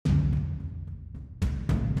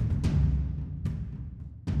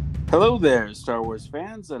Hello there, Star Wars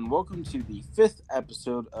fans, and welcome to the 5th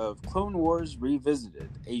episode of Clone Wars Revisited,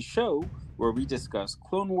 a show where we discuss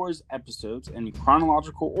Clone Wars episodes in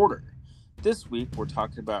chronological order. This week, we're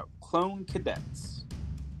talking about Clone Cadets.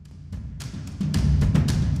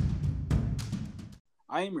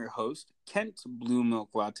 I am your host, Kent Blue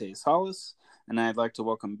Milk Latte Salas, and I'd like to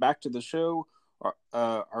welcome back to the show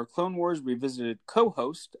our Clone Wars Revisited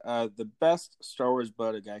co-host, the best Star Wars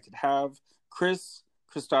bud a guy could have,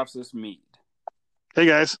 Christophsis Mead. Hey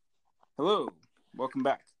guys. Hello. Welcome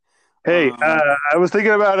back. Hey, I was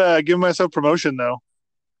thinking about giving myself promotion though.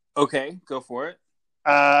 Okay, go for it.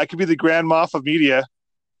 I could be the Grand Moff of Media.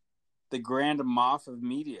 The Grand Moff of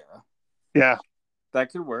Media. Yeah.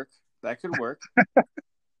 That could work.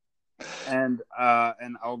 And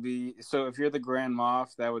I'll be, so if you're the Grand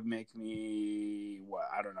Moff, that would make me what?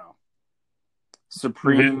 I don't know.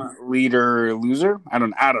 Supreme Leader Loser? I don't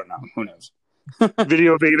know. Who knows?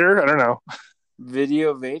 Video Vader? I don't know.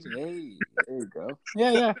 Video Vader. Hey, there you go.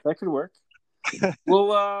 Yeah, that could work. We'll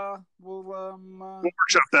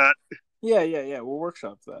workshop that. Yeah. We'll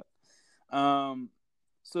workshop that.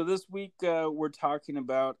 So this week we're talking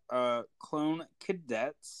about Clone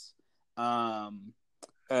Cadets.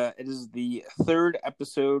 It is the third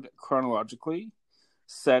episode chronologically,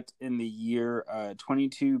 set in the year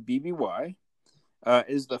 22 BBY. It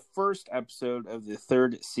is the first episode of the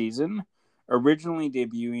third season, originally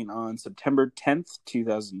debuting on September 10th,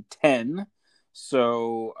 2010.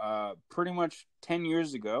 So pretty much 10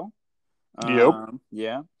 years ago. Yep.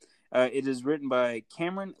 Yeah. It is written by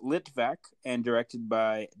Cameron Litvak and directed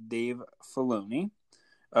by Dave Filoni.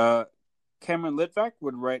 Cameron Litvak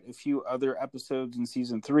would write a few other episodes in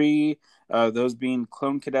season 3, those being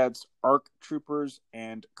Clone Cadets, ARC Troopers,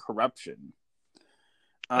 and Corruption.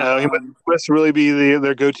 He must really be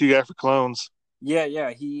their go-to guy for clones.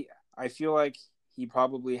 Yeah. I feel like he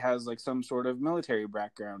probably has like some sort of military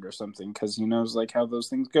background or something because he knows like how those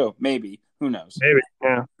things go. Maybe. Who knows? Maybe.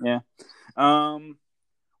 Yeah.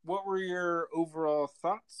 What were your overall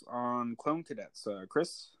thoughts on Clone Cadets,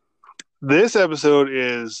 Chris? This episode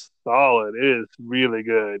is solid. It is really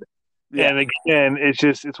good. Yeah. And again,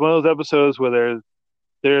 it's one of those episodes where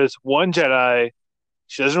there's one Jedi.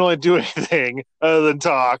 She doesn't really do anything other than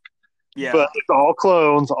talk. Yeah. But it's all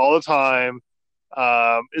clones all the time.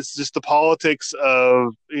 It's just the politics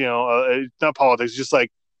of, not politics, just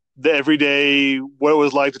like the everyday, what it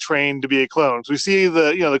was like to train to be a clone. So we see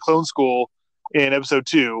the clone school in episode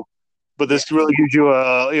 2, but this really gives you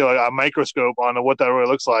a microscope on what that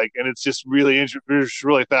really looks like. And it's just really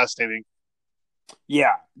really fascinating.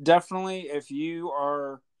 Yeah, definitely. If you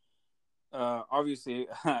are, obviously,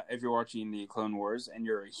 if you're watching the Clone Wars and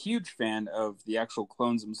you're a huge fan of the actual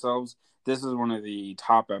clones themselves, this is one of the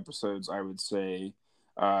top episodes, I would say,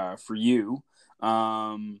 for you.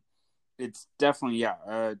 It's definitely,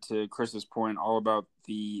 to Chris's point, all about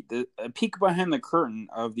the peek behind the curtain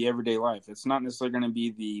of the everyday life. It's not necessarily going to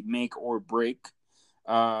be the make or break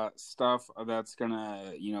stuff that's going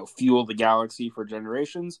to, fuel the galaxy for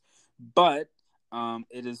generations, but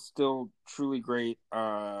it is still truly great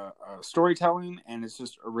storytelling, and it's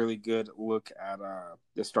just a really good look at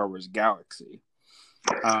the Star Wars galaxy.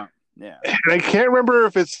 Yeah. And I can't remember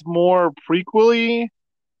if it's more prequely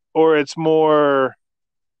or it's more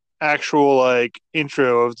actual like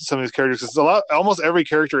intro of some of these characters. It's almost every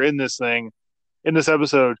character in this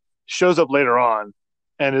episode shows up later on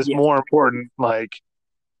and is more important. Like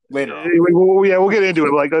later on. We'll get into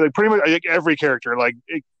it. Like pretty much like every character, like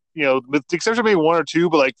with the exception of maybe one or two,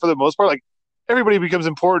 but like for the most part, like everybody becomes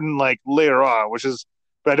important like later on.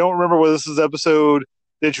 But I don't remember whether this is episode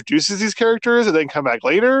that introduces these characters and then come back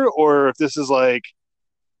later, or if this is like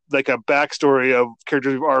a backstory of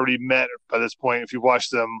characters we've already met by this point if you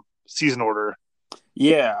watch them season order.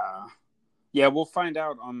 Yeah, we'll find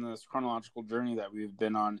out on this chronological journey that we've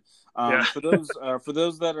been on. For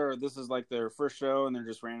those that are, this is like their first show and they're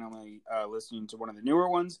just randomly listening to one of the newer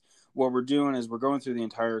ones, what we're doing is we're going through the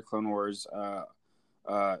entire Clone Wars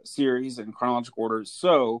series in chronological order.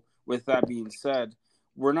 So with that being said,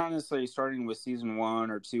 we're not necessarily starting with season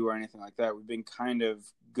 1 or 2 or anything like that. We've been kind of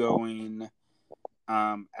going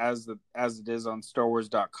as it is on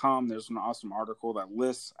StarWars.com. There's an awesome article that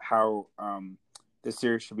lists how this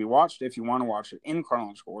series should be watched if you want to watch it in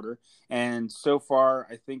chronological order. And so far,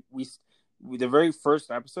 I think the very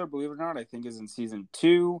first episode, believe it or not, I think is in season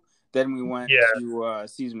 2. Then we went to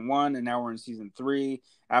season 1, and now we're in season 3.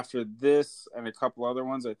 After this and a couple other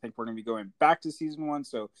ones, I think we're going to be going back to season 1.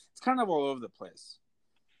 So it's kind of all over the place.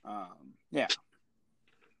 Yeah,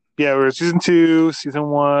 we're in season 2, season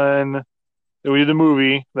 1. Then we did the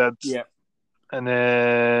movie. And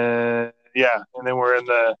then Yeah, and then we're in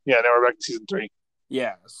the now we're back to season 3.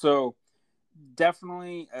 Yeah, so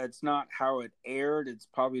definitely it's not how it aired. It's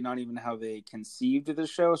probably not even how they conceived of the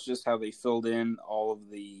show. It's just how they filled in all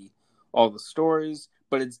the stories.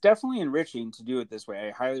 But it's definitely enriching to do it this way.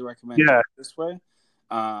 I highly recommend doing it this way.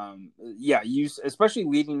 You especially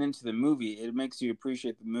leading into the movie, it makes you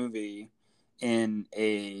appreciate the movie in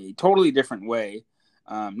a totally different way.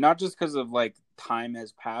 Not just because of like time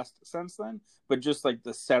has passed since then, but just like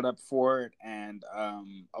the setup for it and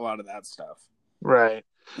a lot of that stuff. Right.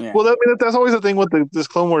 Yeah. Well, that's always the thing with this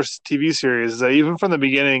Clone Wars TV series is that even from the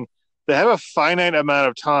beginning, they have a finite amount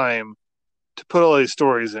of time to put all these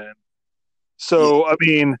stories in. So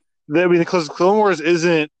because Clone Wars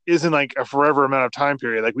isn't like a forever amount of time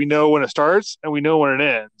period. Like we know when it starts and we know when it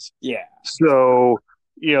ends. Yeah. So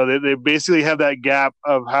they basically have that gap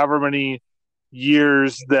of however many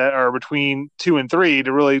years that are between 2 and 3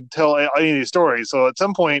 to really tell any of these stories. So at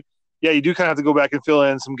some point, you do kind of have to go back and fill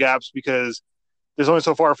in some gaps because there's only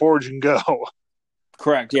so far forward you can go.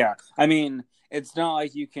 Correct. Yeah. I mean, it's not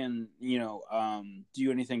like you can,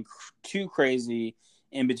 do anything too crazy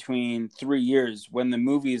in between 3 years when the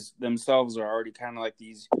movies themselves are already kind of like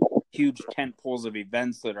these huge tent poles of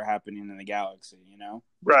events that are happening in the galaxy,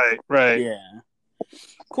 Right. Yeah.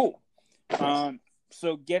 Cool.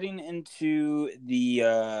 So getting into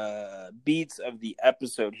the beats of the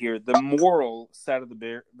episode here, the moral set at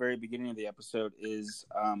the very beginning of the episode is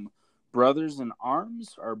brothers in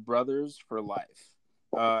arms are brothers for life.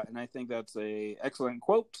 And I think that's a excellent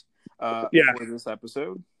quote for this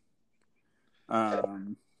episode.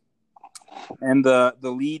 And the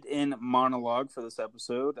lead-in monologue for this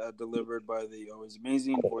episode, delivered by the always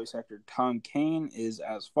amazing voice actor Tom Kane, is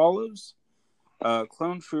as follows.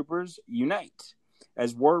 Clone troopers unite.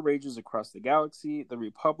 As war rages across the galaxy, the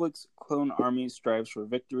Republic's clone army strives for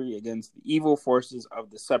victory against the evil forces of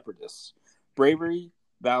the Separatists. Bravery,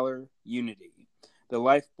 valor, unity. The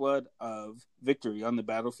lifeblood of victory on the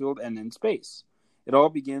battlefield and in space. It all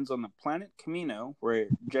begins on the planet Kamino, where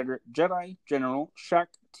Jedi General Shaak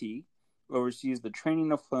Ti oversees the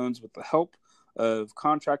training of clones with the help of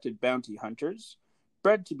contracted bounty hunters.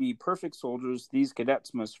 Bred to be perfect soldiers, these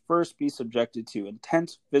cadets must first be subjected to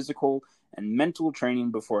intense physical and mental training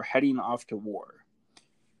before heading off to war.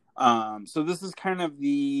 So this is kind of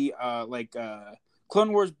the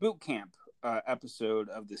Clone Wars boot camp episode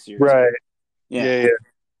of the series. Right. Yeah.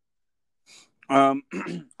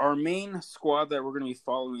 Our main squad that we're going to be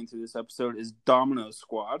following through this episode is Domino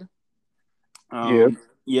Squad.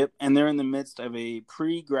 Yep. And they're in the midst of a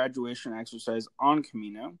pre-graduation exercise on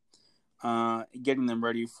Kamino, getting them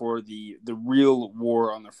ready for the real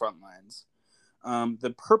war on the front lines.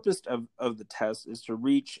 The purpose of the test is to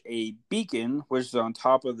reach a beacon, which is on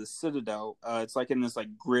top of the Citadel. It's like in this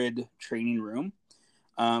like grid training room,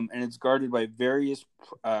 and it's guarded by various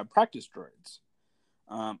practice droids.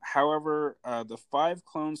 However, the 5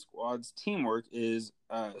 clone squad's teamwork is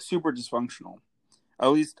super dysfunctional, at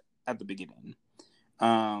least at the beginning.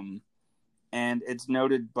 And it's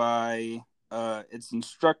noted by its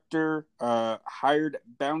instructor, hired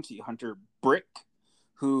bounty hunter Brick,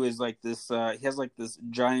 who is like this. He has like this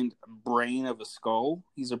giant brain of a skull.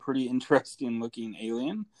 He's a pretty interesting looking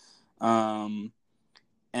alien. And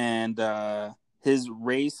his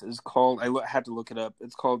race is called. I had to look it up.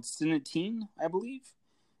 It's called Sinatine, I believe.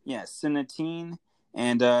 Yeah, Sinatine,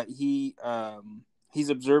 and he's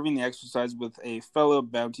observing the exercise with a fellow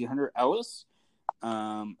bounty hunter, Ellis,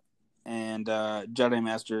 and Jedi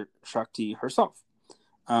Master Shaak Ti herself.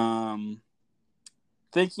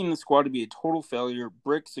 Thinking the squad to be a total failure,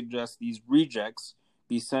 Brick suggests these rejects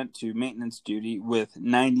be sent to maintenance duty with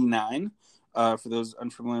 99. For those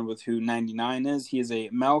unfamiliar with who 99 is, he is a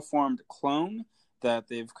malformed clone that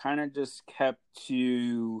they've kind of just kept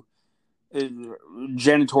to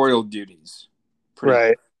janitorial duties.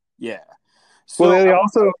 Right. Yeah. So, well, they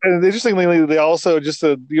also, and interestingly, they also, just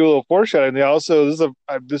to do a little foreshadowing, they also,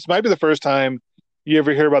 this might be the first time you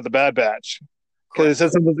ever hear about the Bad Batch. Because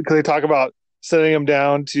they talk about sending them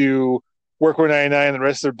down to work with 99 and the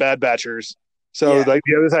rest are Bad Batchers. So, like,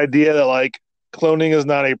 you have this idea that, like, cloning is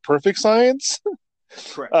not a perfect science.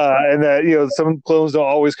 Correct. And that, some clones don't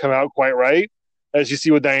always come out quite right. As you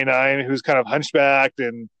see with 99, who's kind of hunchbacked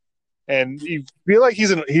and you feel like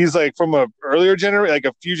he's like from a earlier generation, like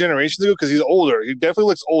a few generations ago, because he's older. He definitely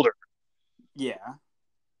looks older. Yeah.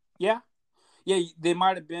 They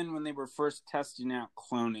might have been when they were first testing out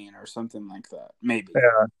cloning or something like that, maybe.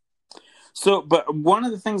 Yeah. So, but one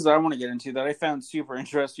of the things that I want to get into that I found super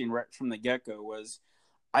interesting right from the get-go was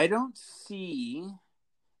I don't see,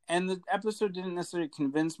 and the episode didn't necessarily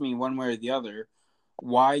convince me one way or the other,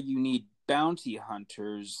 why you need bounty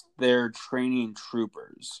hunters, they're training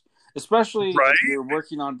troopers, especially if Right. you're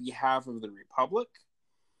working on behalf of the Republic.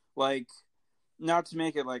 Like, not to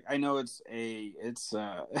make it like, I know it's a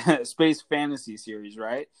space fantasy series,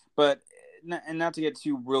 right? But and not to get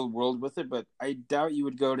too real world with it, but I doubt you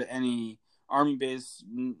would go to any army base,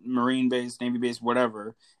 marine base, navy base,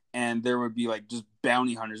 whatever, and there would be like just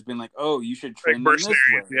bounty hunters being like, "Oh, you should Like train them this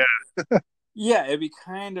mercenaries. way." Yeah. Yeah, it'd be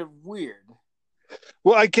kind of weird.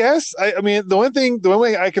 Well, I guess I mean the one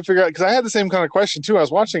way I could figure out because I had the same kind of question too. I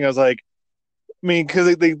was watching. I was like, I mean,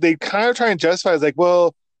 because they kind of try and justify it's like,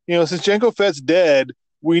 well, since Jango Fett's dead,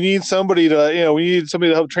 we need somebody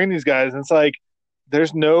to help train these guys. And it's like,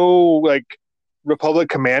 there's no like Republic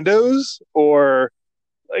commandos or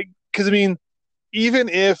like, because I mean, even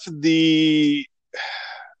if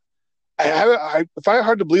I find it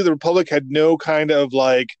hard to believe the Republic had no kind of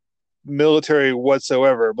like military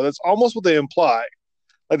whatsoever, but that's almost what they imply.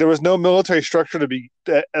 Like there was no military structure to be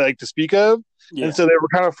like to speak of, and Yeah, so they were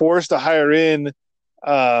kind of forced to hire in,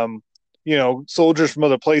 um, soldiers from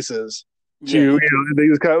other places to yeah, they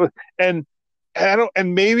just kind of and I don't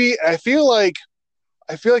and maybe I feel like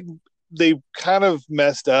they kind of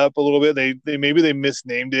messed up a little bit. They maybe they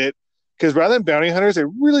misnamed it because rather than bounty hunters, they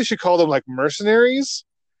really should call them like mercenaries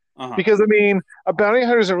uh-huh. because I mean, a bounty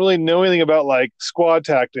hunter doesn't really know anything about like squad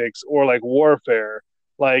tactics or like warfare.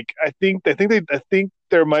 Like I think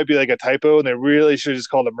there might be like a typo, and they really should just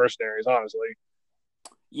call them mercenaries. Honestly,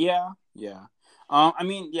 Yeah, yeah. I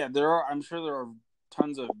mean, yeah, there are. I'm sure there are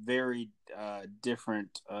tons of very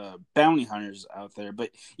different bounty hunters out there, but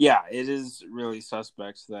yeah, it is really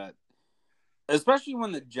suspect that, especially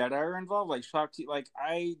when the Jedi are involved, like Shakti. Like,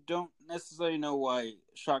 I don't necessarily know why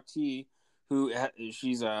Shakti,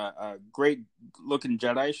 she's a great looking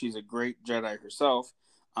Jedi, she's a great Jedi herself.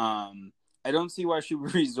 I don't see why she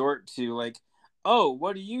would resort to like, oh,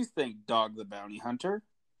 what do you think, Dog the Bounty Hunter?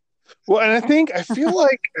 well, and I feel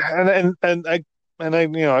like,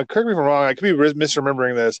 correct me if I'm wrong. I could be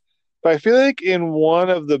misremembering this, but I feel like in one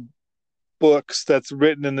of the books that's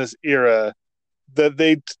written in this era that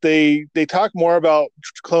they talk more about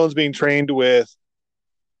clones being trained with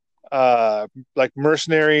like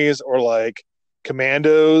mercenaries or like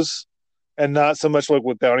commandos and not so much like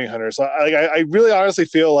with bounty hunters. I really honestly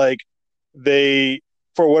feel like they,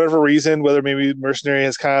 for whatever reason, whether maybe mercenary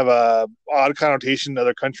has kind of a odd connotation in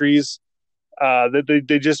other countries, that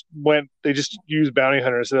they just use bounty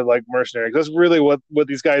hunters instead of like mercenaries. That's really what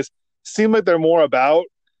these guys seem like they're more about.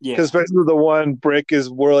 Because Yeah, especially the one Brick is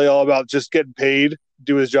really all about just getting paid,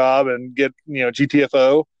 do his job, and get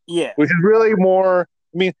GTFO, yeah, which is really more.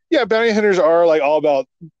 I mean, yeah, bounty hunters are like all about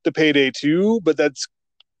the payday too, but that's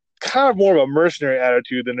kind of more of a mercenary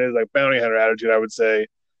attitude than it is like bounty hunter attitude, I would say.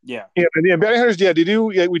 yeah. Yeah, and yeah, bounty hunters, yeah, they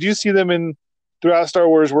do. Yeah, we do see them in throughout Star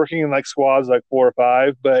Wars working in like squads, like 4 or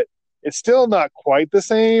 5, but it's still not quite the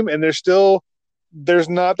same, and there's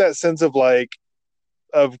not that sense of like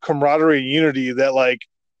of camaraderie and unity that like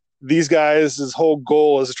these guys' whole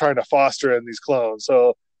goal is trying to foster in these clones.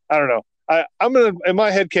 So I don't know. I'm gonna in my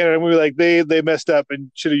head canon, I'm gonna be like they messed up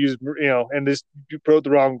and should have used and just wrote the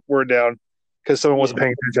wrong word down because someone Yeah, wasn't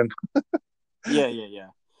paying attention. yeah, yeah, yeah.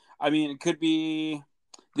 I mean, it could be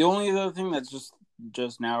the only other thing that's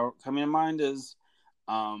just now coming to mind is,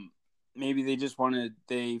 um, maybe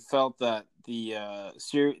they felt that the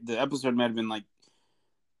episode might have been like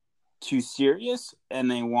too serious, and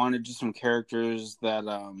they wanted just some characters that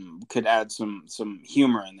could add some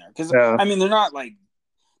humor in there. Because Yeah, I mean, they're not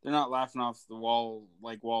laughing off the wall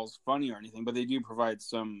like Wall's funny or anything, but they do provide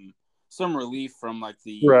some relief from like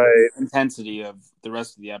the right. intensity of the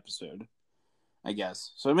rest of the episode, I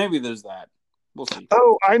guess. So maybe there's that. We'll see.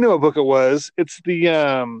 Oh, I know what book it was. It's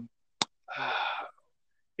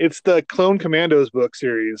the Clone Commandos book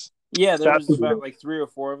series. Yeah, there That's was about like 3 or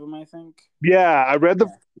 4 of them, I think. yeah. I read the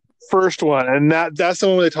Yeah. first one, and that's the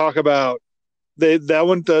one where they talk about that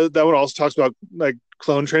one also talks about like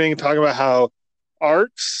clone training and talking about how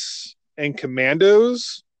arcs and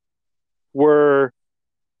commandos were,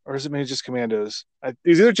 or is it maybe just commandos?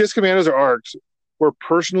 It's either just commandos or arcs were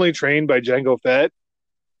personally trained by Jango Fett,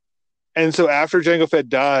 and so after Jango Fett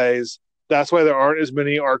dies, that's why there aren't as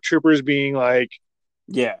many arc troopers being like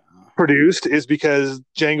Yeah. produced, is because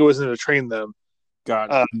Jango isn't to train them.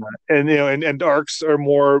 Got Um, it. and arcs are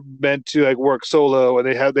more meant to like work solo, and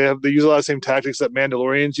they use a lot of the same tactics that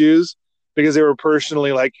Mandalorians use because they were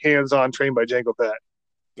personally like hands on trained by Jango Fett.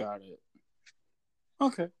 Got it.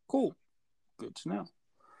 Okay, cool. Good to know.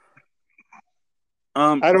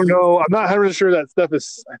 I don't know. I'm not 100% sure that stuff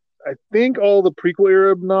is. I think all the prequel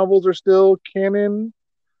era novels are still canon.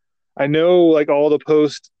 I know like all the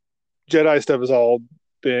post Jedi stuff is all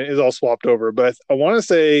all swapped over. But I want to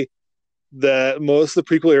say that most of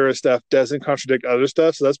the prequel era stuff doesn't contradict other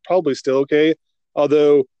stuff, so that's probably still okay.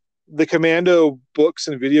 Although the Commando books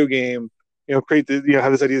and video game, create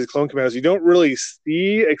have this idea of clone commandos. You don't really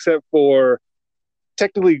see except for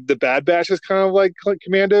technically the Bad Batch is kind of like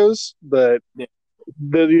commandos, but Yeah.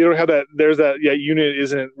 you don't have that. There's that. Yeah, unit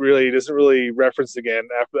doesn't really reference again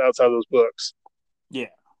after outside of those books. Yeah,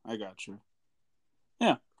 I got you.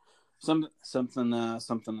 Yeah, something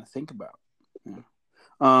to think about. Yeah.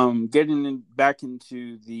 Getting back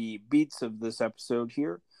into the beats of this episode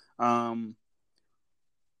here.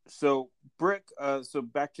 So Brick. So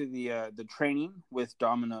back to the training with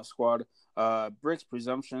Domino Squad. Brick's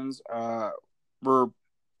presumptions were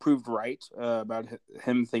proved right about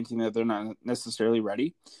him thinking that they're not necessarily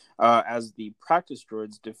ready. As the practice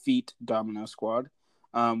droids defeat Domino Squad,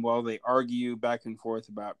 while they argue back and forth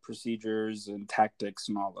about procedures and tactics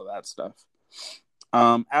and all of that stuff.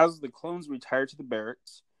 As the clones retire to the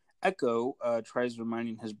barracks, Echo tries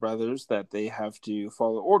reminding his brothers that they have to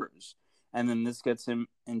follow orders, and then this gets him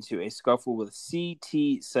into a scuffle with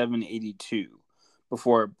CT-782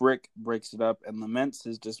 before Brick breaks it up and laments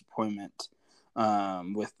his disappointment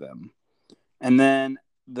with them. And then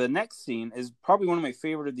the next scene is probably one of my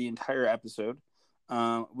favorite of the entire episode.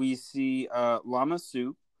 We see Lama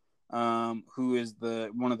Su, who is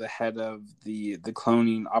one of the head of the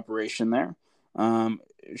cloning operation there.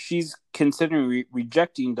 She's considering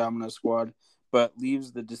rejecting Domino Squad, but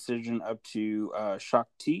leaves the decision up to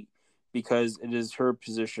Shakti because it is her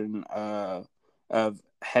position of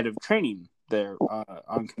head of training there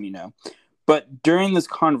on Camino. But during this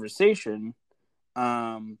conversation,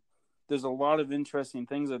 there's a lot of interesting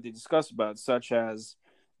things that they discuss about, such as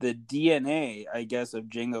the DNA, I guess, of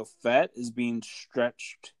Jango Fett is being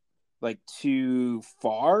stretched like too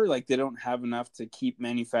far. Like they don't have enough to keep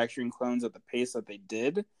manufacturing clones at the pace that they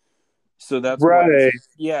did. So that's why,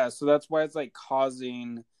 so that's why it's like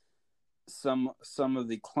causing some of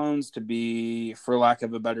the clones to be, for lack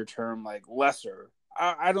of a better term, like lesser.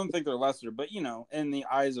 I don't think they're lesser, but in the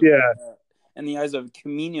eyes of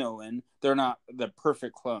Kaminoan, they're not the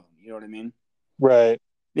perfect clone. You know what I mean? Right.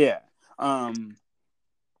 Yeah.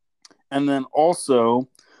 And then also,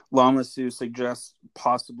 Lama Su suggests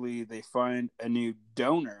possibly they find a new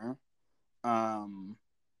donor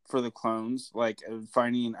for the clones, like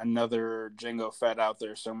finding another Jango Fett out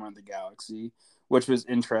there somewhere in the galaxy, which was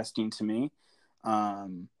interesting to me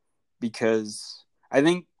because I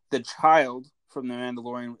think the child from the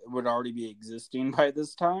Mandalorian would already be existing by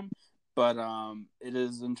this time. But it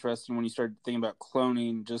is interesting when you start thinking about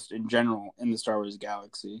cloning just in general in the Star Wars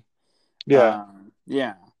galaxy. Yeah.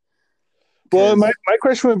 Yeah. Well, my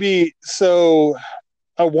question would be, so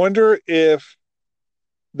I wonder if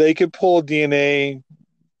they could pull DNA,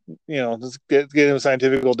 let's get into a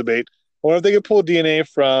scientific debate. I wonder if they could pull DNA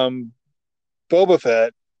from Boba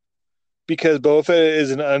Fett, because Boba Fett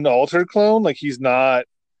is an unaltered clone. Like he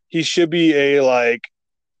should be a like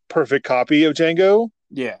perfect copy of Jango.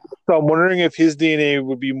 Yeah. So I'm wondering if his DNA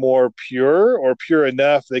would be more pure or pure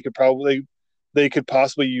enough they could possibly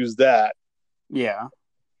use that. Yeah.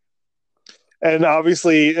 And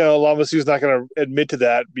obviously, Lama Su's not going to admit to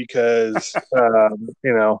that because,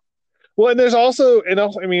 Well, and there's also, I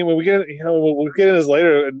mean, when we get, we'll get into this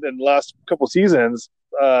later in the last couple seasons,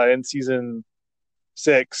 in season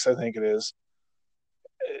 6, I think it is.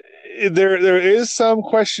 There is some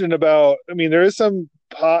question about. I mean, there is some.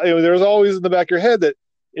 There's always in the back of your head that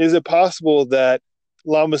is it possible that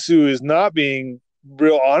Lama Su is not being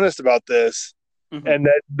real honest about this, and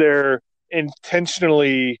that they're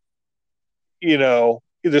intentionally, either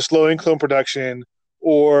slowing clone production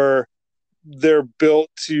or they're built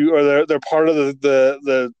to, or they're part of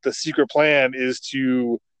the secret plan is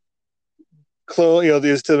to clone,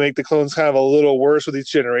 is to make the clones kind of a little worse with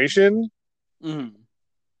each generation.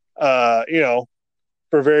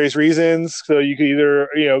 For various reasons. So you could either,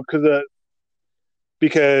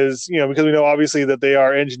 because we know obviously that they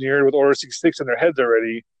are engineered with Order 66 in their heads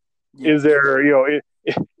already. Yes. Is there,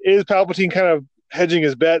 is Palpatine kind of hedging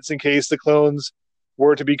his bets in case the clones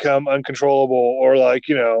were to become uncontrollable, or like,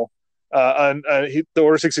 the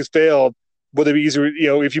Order 66 failed? Would it be easier,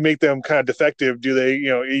 if you make them kind of defective, do they,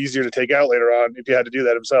 easier to take out later on if you had to do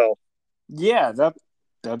that himself? Yeah,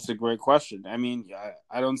 that's a great question. I mean,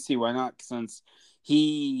 I don't see why not, since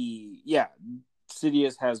Sidious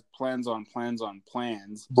has plans on plans on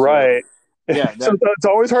plans. Right. So, yeah. So it's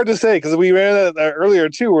always hard to say, because we ran that earlier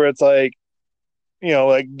too, where it's like,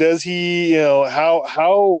 like, does he,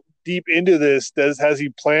 how deep into this has he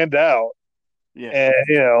planned out? Yeah.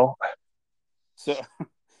 And, So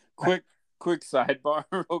quick sidebar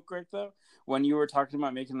real quick though. when you were talking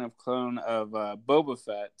about making a clone of Boba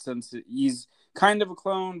Fett, since he's kind of a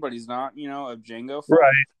clone, but he's not, of Jango Fett.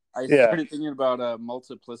 Right. I Yeah. started thinking about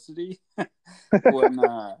Multiplicity when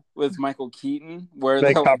with Michael Keaton, where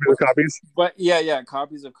They they're copy the copies. But yeah,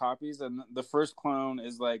 copies of copies, and the first clone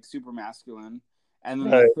is like super masculine, and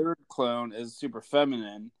then Right. the third clone is super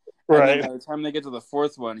feminine, and Right. then by the time they get to the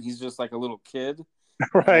fourth one, he's just like a little kid.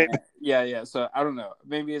 Right. And, yeah. So I don't know.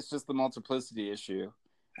 Maybe it's just the multiplicity issue.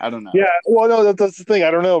 I don't know. Yeah. Well, no, that's the thing.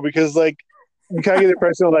 I don't know because like you kind of get the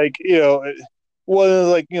impression like well,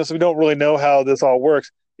 like so we don't really know how this all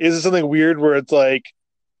works. Is it something weird where it's like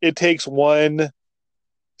it takes one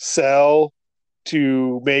cell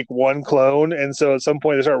to make one clone, and so at some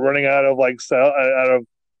point they start running out of out of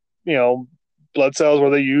blood cells where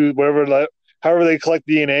they use whatever however they collect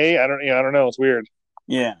DNA. I don't know. It's weird.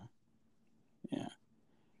 Yeah.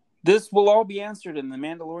 This will all be answered in The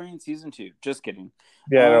Mandalorian season 2. Just kidding.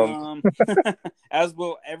 Yeah, I don't. As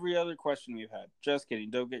will every other question we've had. Just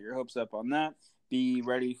kidding. Don't get your hopes up on that. Be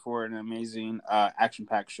ready for an amazing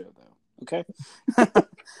action-packed show, though. Okay.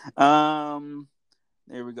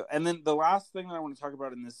 There we go. And then the last thing that I want to talk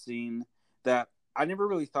about in this scene that I never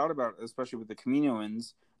really thought about, especially with the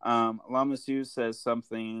Kaminoans, Lama Su says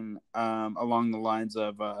something along the lines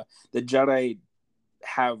of the Jedi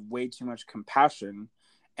have way too much compassion,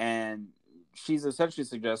 and she's essentially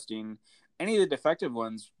suggesting any of the defective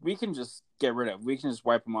ones we can just get rid of. We can just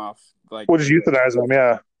wipe them off. Like we'll just euthanize them.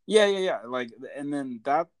 Yeah. Yeah. Like, and then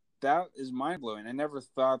that is mind blowing. I never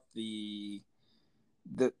thought that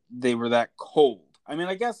they were that cold. I mean,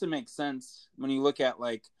 I guess it makes sense when you look at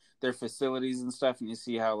like their facilities and stuff, and you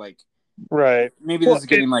see how like right. Maybe this is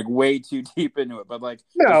getting like way too deep into it, but like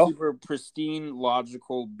they're super pristine,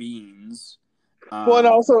 logical beings. Well, and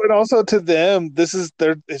also to them, this is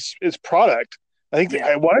it's product. I think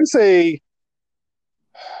I want to say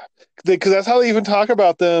because that's how they even talk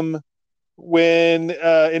about them when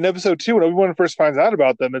in episode 2 when everyone first finds out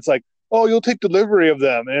about them. It's like, oh, you'll take delivery of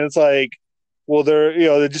them, and it's like, well,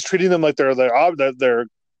 they're just treating them like they're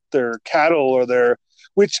cattle or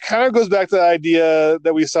which kind of goes back to the idea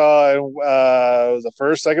that we saw in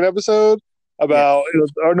the second episode about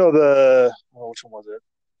which one was it?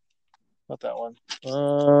 Not that one.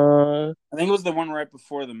 I think it was the one right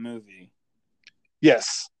before the movie.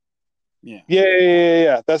 Yes. Yeah.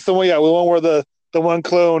 Yeah. That's the one. Yeah, the one where the one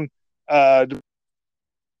clone,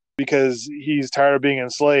 because he's tired of being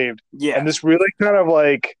enslaved. Yeah. And this really kind of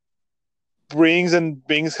like brings kind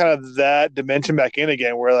of that dimension back in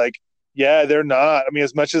again, where like, yeah, they're not. I mean,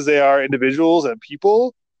 as much as they are individuals and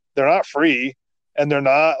people, they're not free, and they're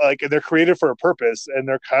not like they're created for a purpose, and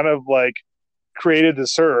they're kind of like created to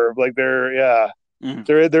serve. Like there is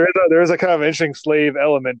a kind of interesting slave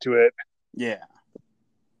element to it. Yeah.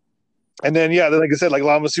 And then like I said, like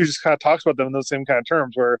Lama Su just kind of talks about them in those same kind of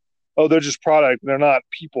terms where, oh, they're just product, they're not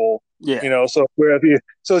people. Yeah. So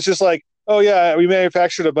it's just like, oh yeah, we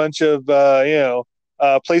manufactured a bunch of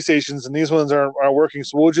PlayStations and these ones aren't working,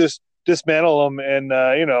 so we'll just dismantle them and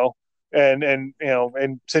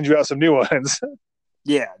and send you out some new ones.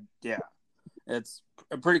 Yeah. It's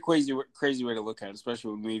a pretty crazy way to look at it,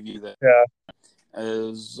 especially when we view that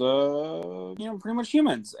as pretty much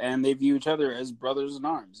humans, and they view each other as brothers in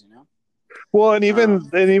arms. Well, and even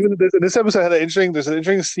this episode had there's an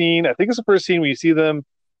interesting scene. I think it's the first scene where you see them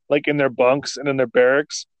like in their bunks and in their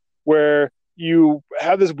barracks, where you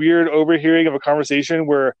have this weird overhearing of a conversation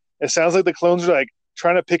where it sounds like the clones are like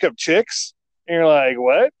trying to pick up chicks, and you're like,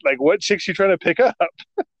 what? Like, what chicks you trying to pick up?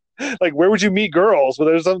 Like, where would you meet girls?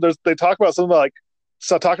 Well, they talk about something like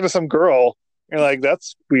talking to some girl, and you're like,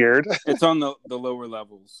 that's weird. It's on the lower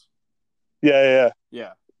levels. Yeah.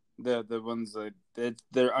 The ones that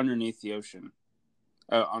they're underneath the ocean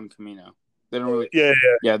on Camino. They don't really. Yeah.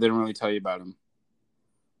 They don't really tell you about them.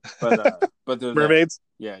 But they're mermaids.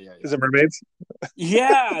 There. Yeah. Is it mermaids?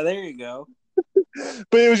 Yeah, there you go.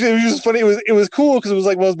 But it was just funny. It was cool because it was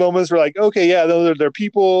like one of those moments where like, okay, yeah, they're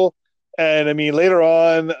people. And I mean, later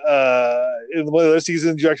on, in one of the other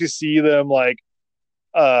seasons, you actually see them like,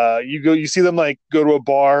 you see them like go to a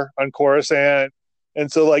bar on Coruscant,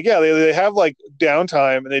 and so like, yeah, they have like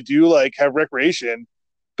downtime and they do like have recreation,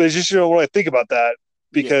 but it's just you don't really think about that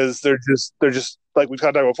because they're just like we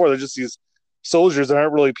talked about before, they're just these soldiers that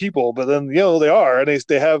aren't really people, but then they are, and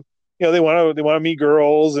they have they want to meet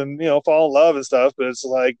girls and fall in love and stuff, but it's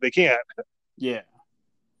like they can't. Yeah.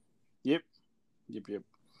 Yep.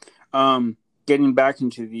 Getting back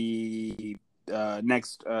into the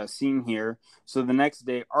next scene here. So the next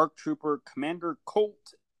day, ARC Trooper Commander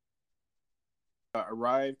Colt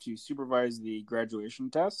arrived to supervise the graduation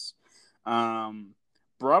tests.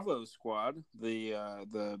 Bravo Squad,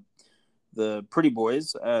 the the pretty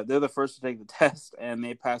boys. They're the first to take the test, and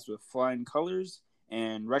they pass with flying colors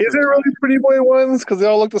and Is it record really time. pretty boy ones? Because they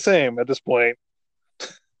all look the same at this point.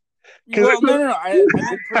 Well, no. I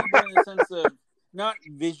meant pretty boy in the sense of not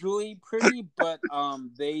visually pretty, but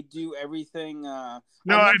they do everything. No, I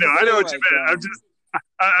I meant know. to I know say what you like meant.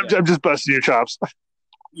 yeah, I'm just busting your chops.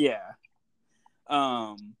 yeah.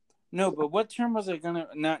 No, but what term was I gonna?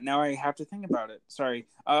 Now I have to think about it. Sorry.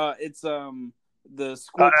 It's the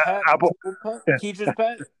school pet, Apple. school pet, Yeah. teacher's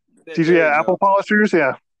pet. Teacher, There yeah, you apple go. polishers,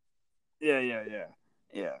 yeah.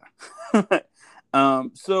 Yeah.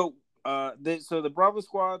 So the Bravo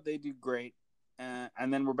squad, they do great,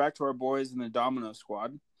 and then we're back to our boys in the Domino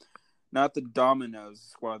squad. Not the Dominoes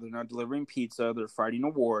squad. They're not delivering pizza. They're fighting a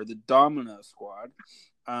war. The Domino squad.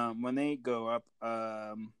 When they go up,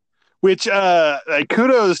 Which like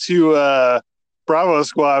kudos to Bravo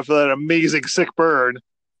Squad for that amazing sick burn.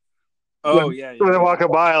 oh yeah, When yeah, they're yeah,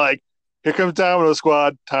 walking by, like, here comes Domino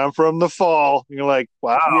Squad, time for them to fall. And you're like,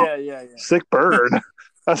 wow, yeah, sick burn.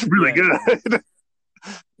 That's really yeah, yeah, good.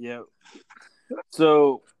 yeah.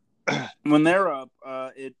 So when they're up,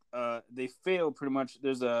 they fail pretty much.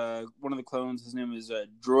 There's one of the clones. His name is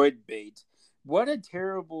Droid Bait. What a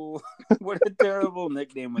terrible, what a terrible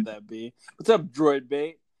nickname would that be? What's up, Droid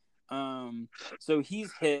Bait? So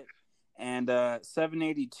he's hit, and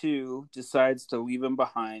 782 decides to leave him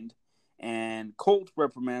behind, and Colt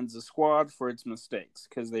reprimands the squad for its mistakes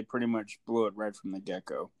because they pretty much blew it right from the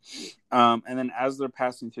get-go. And then as they're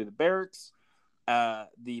passing through the barracks,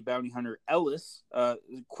 the bounty hunter Ellis.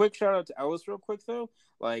 Quick shout out to Ellis, real quick though.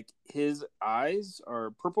 Like his eyes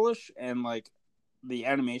are purplish, and like the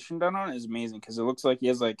animation done on it is amazing because it looks like he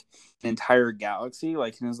has like an entire galaxy,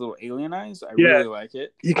 like in his little alien eyes. I Yeah, really like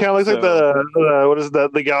it. he kind of looks like So what is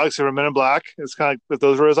the galaxy from Men in Black? It's kind of like with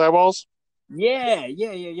those rose eyeballs.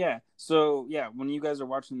 yeah. So yeah, when you guys are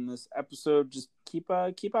watching this episode, just keep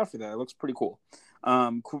out for that. It looks pretty cool.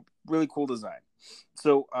 Really cool design.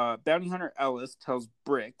 So Bounty Hunter Ellis tells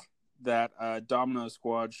Brick that Domino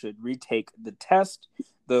Squad should retake the test,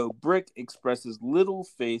 though Brick expresses little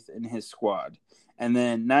faith in his squad. And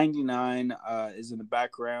then 99 is in the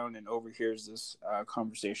background and overhears this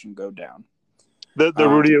conversation go down. The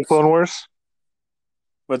Rudy of Clone Wars.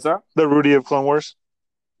 What's that? The Rudy of Clone Wars.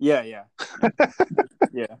 Yeah.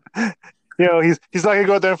 You know, he's not gonna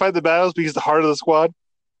go out there and fight the battles, but he's the heart of the squad.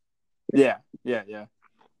 Yeah.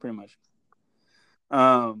 Pretty much.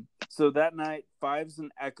 So that night, Fives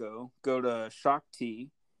and Echo go to Shock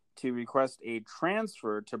T to request a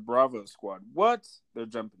transfer to Bravo Squad. What? They're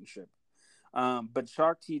jumping ship. But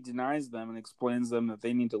Shock T denies them and explains them that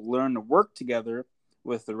they need to learn to work together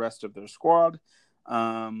with the rest of their squad.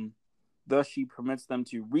 Thus, she permits them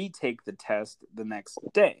to retake the test the next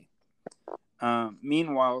day.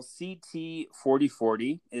 Meanwhile, CT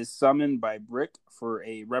 4040 is summoned by Brick for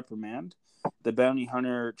a reprimand. The bounty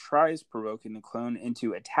hunter tries provoking the clone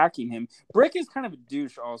into attacking him. Brick is kind of a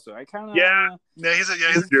douche, also. He's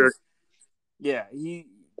a jerk.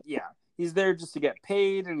 He's there just to get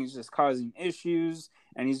paid, and he's just causing issues,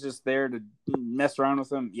 and he's just there to mess around with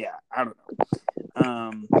them. Yeah, I don't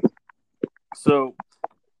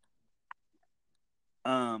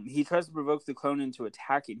know. He tries to provoke the clone into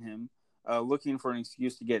attacking him, looking for an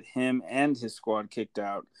excuse to get him and his squad kicked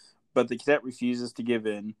out, but the cadet refuses to give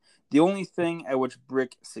in. The only thing at which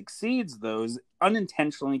Brick succeeds, though, is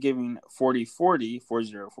unintentionally giving 4040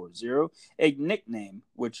 a nickname,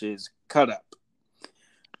 which is Cut Up.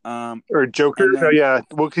 Or Joker. Then, Oh, yeah.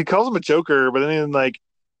 Well, he calls him a Joker, but then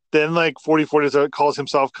 4040 calls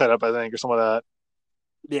himself Cut Up, I think, or something like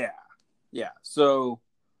that. Yeah. So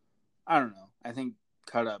I don't know. I think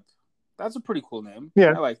Cut Up. That's a pretty cool name.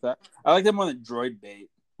 Yeah. I like that. I like that more than Droid Bait.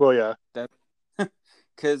 Well, yeah.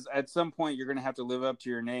 Because at some point you're gonna have to live up to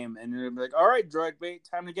your name, and you're gonna be like, "All right, Droid Bait,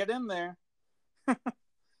 time to get in there."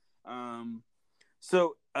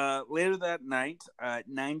 So later that night,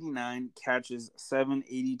 99 catches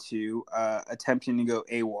 782 attempting to go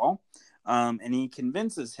AWOL, and he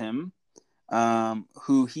convinces him,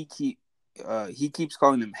 who he keeps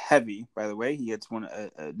calling him Heavy. By the way, he gets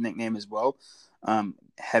a nickname as well,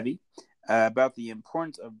 Heavy, about the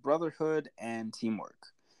importance of brotherhood and teamwork.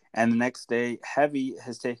 And the next day, Heavy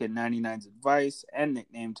has taken 99's advice and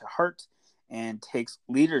nickname to heart and takes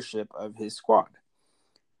leadership of his squad.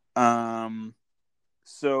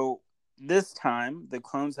 So this time, the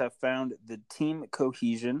clones have found the team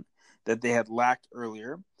cohesion that they had lacked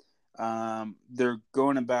earlier. They're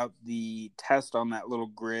going about the test on that little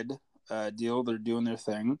grid deal. They're doing their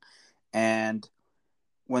thing. And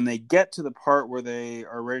when they get to the part where they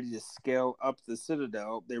are ready to scale up the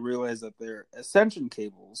Citadel, they realize that their ascension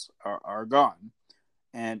cables are gone.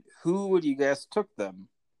 And who would you guess took them?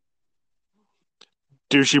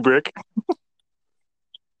 Douchey Brick.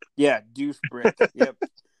 Yeah, Douche Brick. Yep.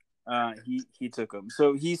 He took them.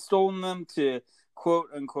 So he stole them to quote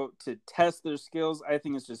unquote to test their skills. I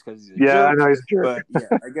think it's just because he's a Yeah, I jerk. know he's a jerk. But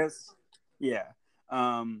yeah, I guess yeah.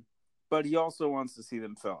 But he also wants to see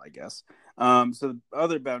them fail, I guess. So the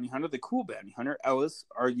other bounty hunter, the cool bounty hunter, Ellis,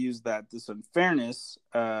 argues that this unfairness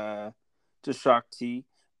to Shock T,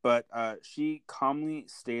 but she calmly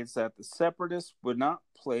states that the separatists would not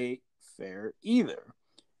play fair either.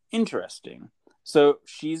 Interesting. So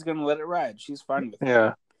she's gonna let it ride. She's fine with it.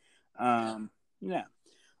 Yeah. Yeah.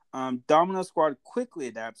 Domino Squad quickly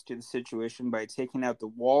adapts to the situation by taking out the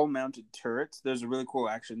wall-mounted turrets. There's a really cool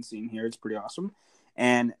action scene here. It's pretty awesome.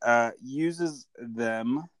 And uses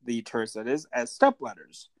them, the turrets that is, as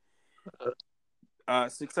stepladders.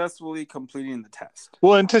 Successfully completing the test.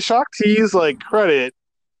 Well, and to Shock T's like credit,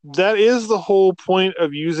 that is the whole point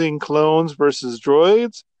of using clones versus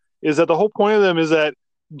droids, is that the whole point of them is that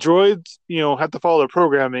droids, have to follow their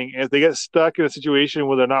programming. And if they get stuck in a situation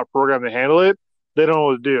where they're not programmed to handle it, they don't know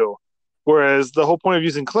what to do. Whereas the whole point of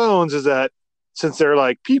using clones is that since they're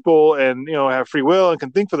like people and, have free will and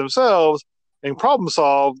can think for themselves and problem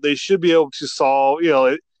solve, they should be able to solve,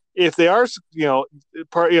 if they are,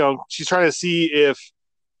 she's trying to see if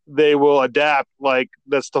they will adapt. Like,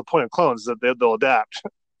 that's the point of clones, that they'll adapt.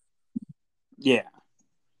 Yeah.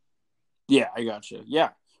 Yeah, I gotcha. Yeah,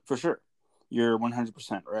 for sure. You're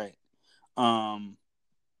 100% right.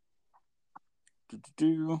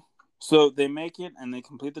 So they make it and they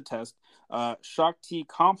complete the test. Shock T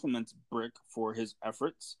compliments Brick for his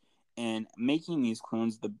efforts in making these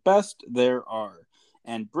clones the best there are.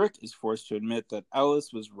 And Brick is forced to admit that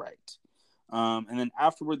Ellis was right. And then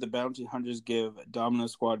afterward, the bounty hunters give Domino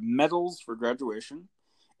Squad medals for graduation.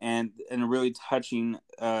 And in a really touching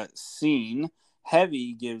scene,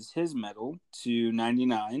 Heavy gives his medal to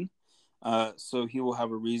 99. So he will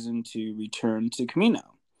have a reason to return to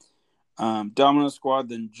Camino. Domino Squad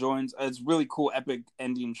then joins. It's really cool, epic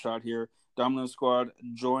ending shot here. Domino Squad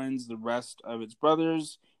joins the rest of its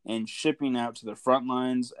brothers in shipping out to the front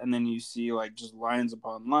lines, and then you see like just lines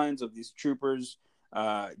upon lines of these troopers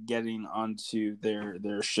getting onto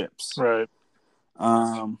their ships. Right.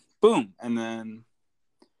 Boom, and then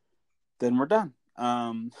we're done.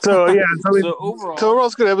 So yeah, so overall,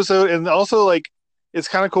 it's a good episode, and also like it's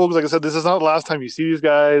kind of cool because, like I said, this is not the last time you see these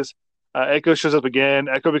guys. Echo shows up again.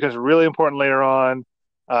 Echo becomes really important later on.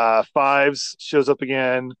 Fives shows up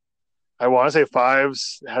again. I want to say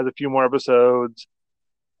Fives has a few more episodes.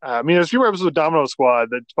 There's a few more episodes of Domino Squad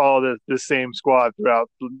that follow this same squad throughout,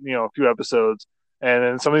 a few episodes, and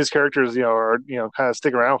then some of these characters, are kind of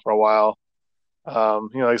stick around for a while. Like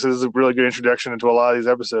I said, this is a really good introduction into a lot of these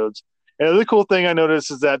episodes. And the really cool thing I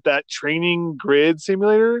noticed is that training grid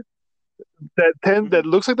simulator that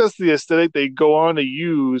looks like that's the aesthetic they go on to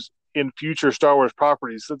use in future Star Wars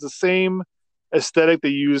properties. So it's the same aesthetic they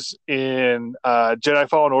use in Jedi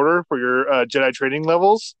Fallen Order for your Jedi training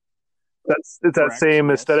levels. It's correct, that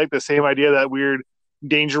same aesthetic, the same idea, that weird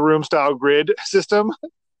danger room style grid system.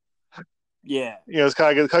 Yeah, it's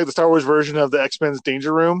kind of like the Star Wars version of the X-Men's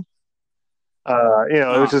danger room.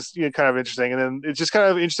 It was just kind of interesting, and then it's just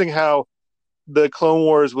kind of interesting how the Clone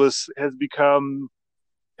Wars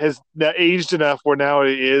has now aged enough where now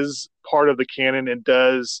it is part of the canon and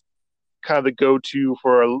does kind of the go-to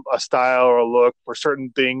for a style or a look for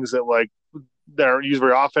certain things that aren't used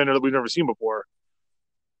very often or that we've never seen before.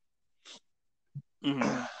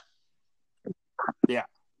 Mm-hmm. Yeah,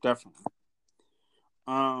 definitely.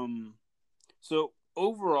 So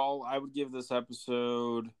overall, I would give this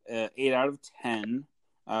episode 8 out of 10.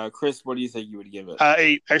 Chris, what do you think you would give it?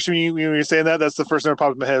 8. Actually, when you're saying that, that's the first thing that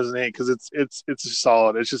popped in my head as an 8, because it's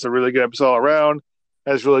solid. It's just a really good episode all around.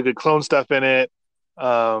 It has really good clone stuff in it.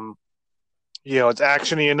 It's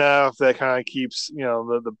actiony enough that kind of keeps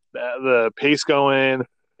the pace going.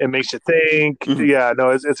 It makes you think. Mm-hmm. Yeah,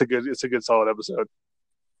 no, it's a good solid episode.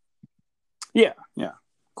 Yeah,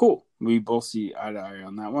 cool. We both see eye to eye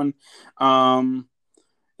on that one.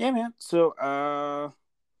 Yeah, man. So I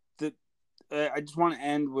just want to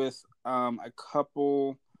end with a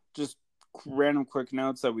couple just random quick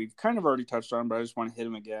notes that we've kind of already touched on, but I just want to hit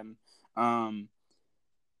them again.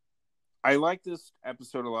 I like this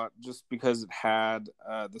episode a lot just because it had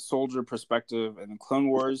the soldier perspective and the Clone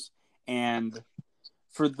Wars. And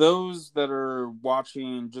for those that are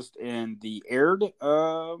watching just in the aired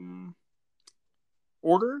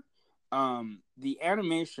order, the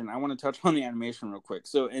animation, I want to touch on the animation real quick.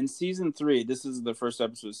 So in season 3, this is the first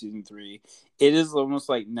episode of season 3. It is almost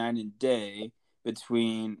like night and day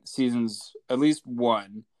between seasons, at least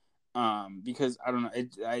 1 because I don't know.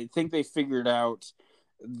 I think they figured out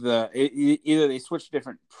either they switched a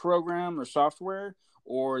different program or software,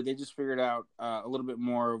 or they just figured out a little bit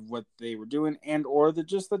more of what they were doing, and or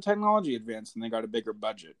just the technology advanced and they got a bigger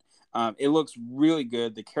budget. It looks really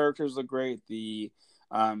good. The characters look great. The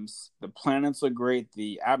planets look great.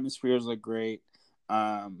 The atmospheres look great.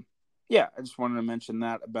 Yeah, I just wanted to mention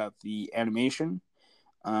that about the animation.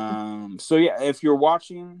 So yeah, if you're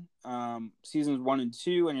watching seasons 1 and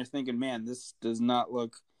 2 and you're thinking, man, this does not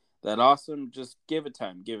look that awesome, just give it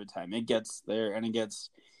time. It gets there, and it gets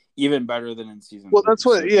even better than in season 3. That's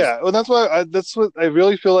what, so yeah. Well, that's what I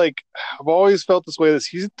really feel like. I've always felt this way. That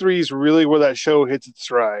season 3 is really where that show hits its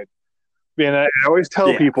stride. And I always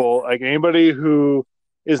tell yeah, people, like anybody who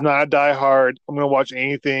is not a diehard, I'm going to watch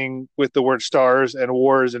anything with the word stars and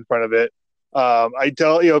wars in front of it. I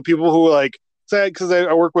tell people who like say, because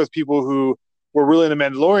I work with people who were really into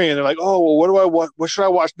Mandalorian. They're like, oh, well, what do I watch? What should I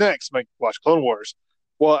watch next? I'm like, watch Clone Wars.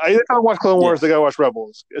 Well, I didn't watch Clone yeah, Wars. They got to watch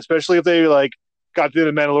Rebels, especially if they like got to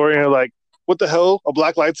the Mandalorian. They're like, what the hell, a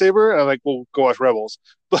black lightsaber? And I'm like, well, go watch Rebels.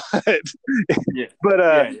 But yeah, but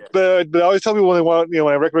I always tell people when they want,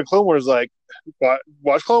 when I recommend Clone Wars, like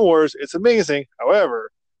watch Clone Wars. It's amazing.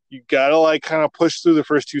 However, you gotta like kind of push through the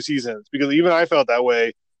first 2 seasons, because even I felt that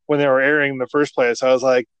way when they were airing in the first place. I was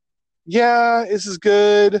like, yeah, this is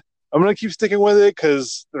good. I'm gonna keep sticking with it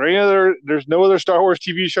because there's no other Star Wars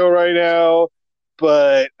TV show right now.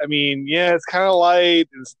 But I mean, yeah, it's kind of light,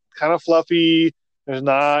 it's kind of fluffy. There's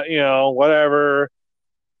not, whatever.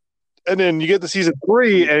 And then you get to season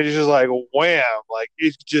 3, yeah, and it's just like wham! Like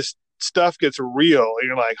it just stuff gets real, and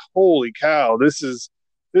you're like, holy cow, this is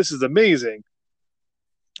amazing.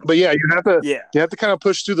 But yeah, yeah. you have to kind of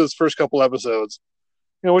push through those first couple episodes.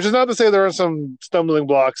 Which is not to say there are some stumbling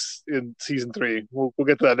blocks in season 3. We'll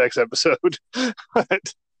get to that next episode.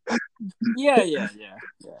 But Yeah.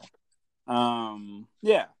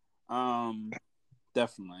 Yeah.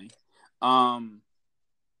 Definitely.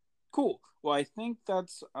 Cool. Well, I think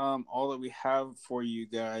that's all that we have for you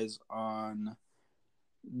guys on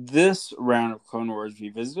this round of Clone Wars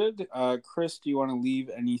Revisited. Chris, do you want to leave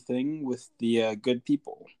anything with the good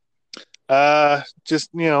people?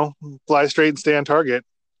 just fly straight and stay on target.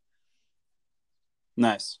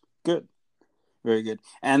 Nice. Good. Very good.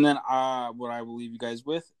 And then what I will leave you guys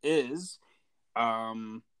with is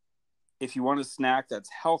if you want a snack that's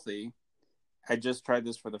healthy, I just tried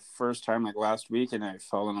this for the first time like last week and I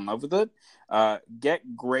fell in love with it.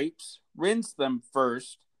 Get grapes, rinse them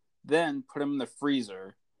first, then put them in the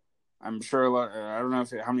freezer. I'm sure I don't know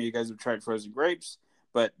how many of you guys have tried frozen grapes,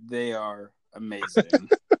 but they are amazing.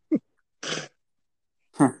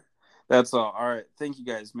 That's all. All right. Thank you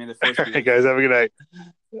guys. May the force be with you. All right, guys. Have a good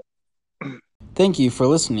night. Thank you for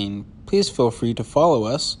listening. Please feel free to follow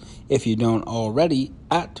us, if you don't already,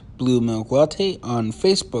 at Blue Milk Latte on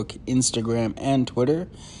Facebook, Instagram, and Twitter.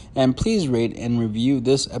 And please rate and review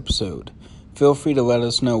this episode. Feel free to let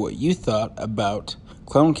us know what you thought about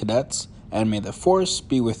Clone Cadets, and may the Force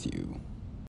be with you.